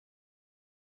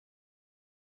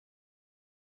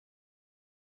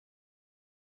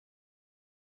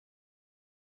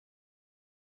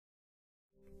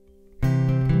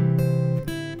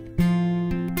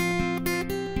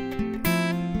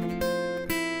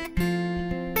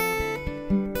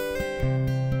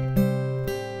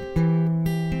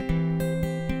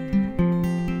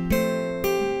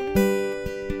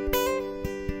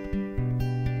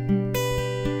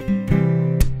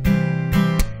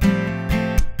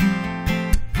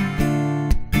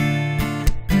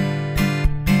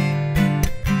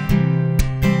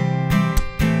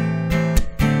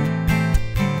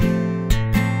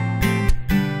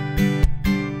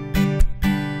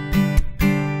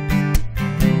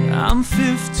I'm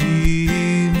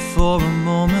 15 for a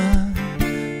moment,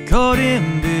 caught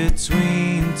in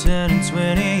between 10 and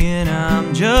 20, and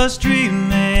I'm just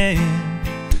dreaming,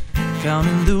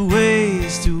 counting the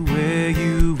ways to where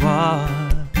you are.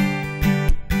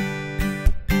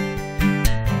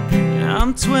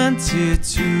 I'm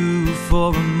 22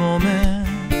 for a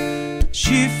moment,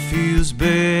 she feels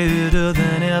better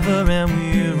than ever, and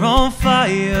we're on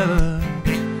fire,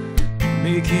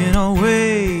 making our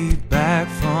way back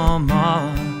from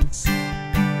Mars.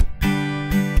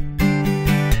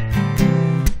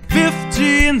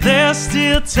 15, there's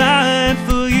still time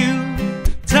for you,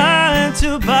 time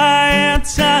to buy and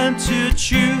time to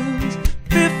choose.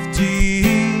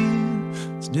 15,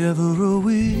 it's never a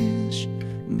wish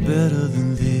better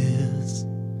than this,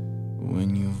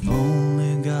 when you've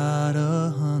only got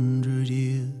 100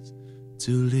 years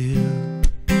to live.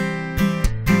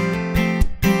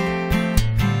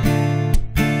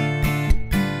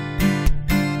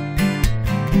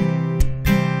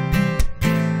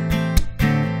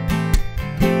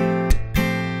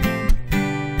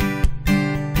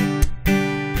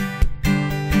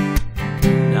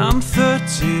 I'm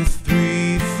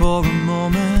 33 for a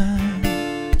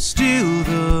moment, still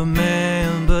the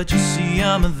man, but you see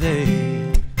I'm a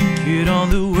they. Kid on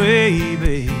the way,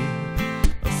 babe,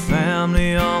 a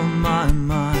family on my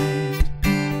mind.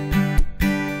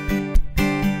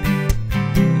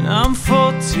 I'm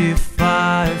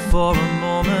 45 for a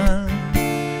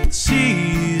moment,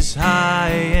 seas high,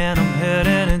 and I'm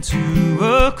heading into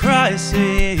a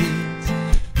crisis,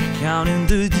 counting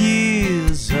the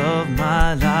years of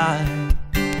my life.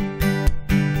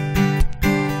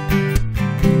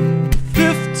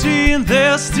 15,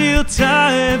 there's still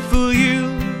time for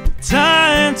you,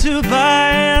 time to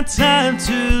buy and time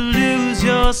to lose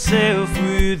yourself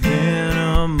within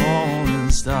a morning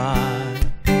star.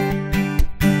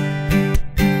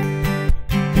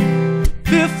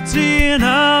 15,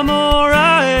 I'm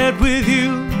alright with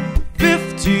you.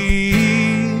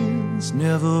 15's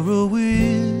never a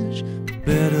wish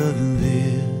better than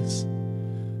this,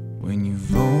 when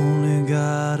you've only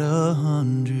got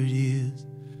 100 years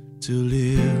to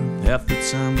live. Half the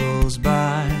time goes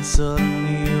by,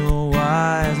 suddenly you're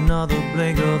wise, another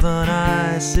blink of an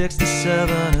eye,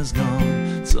 67 is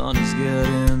gone, sun is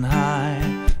getting high,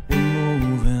 we're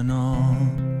moving on.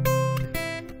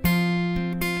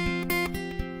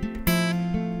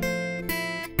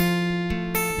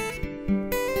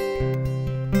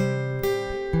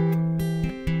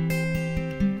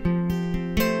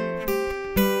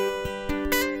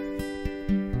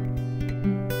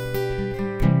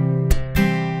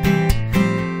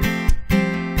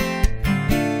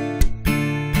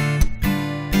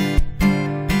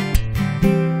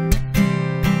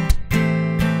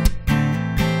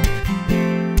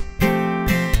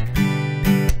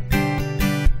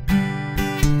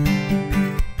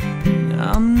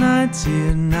 I'm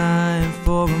 99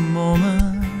 for a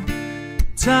moment,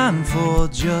 time for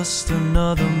just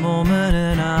another moment,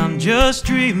 and I'm just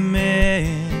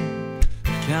dreaming,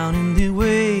 counting the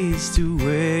ways to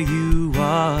where you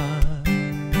are.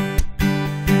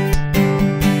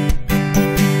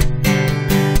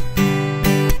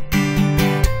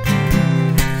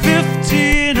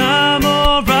 15, I'm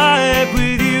alright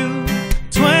with you.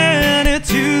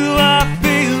 22, I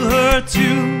feel her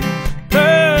too.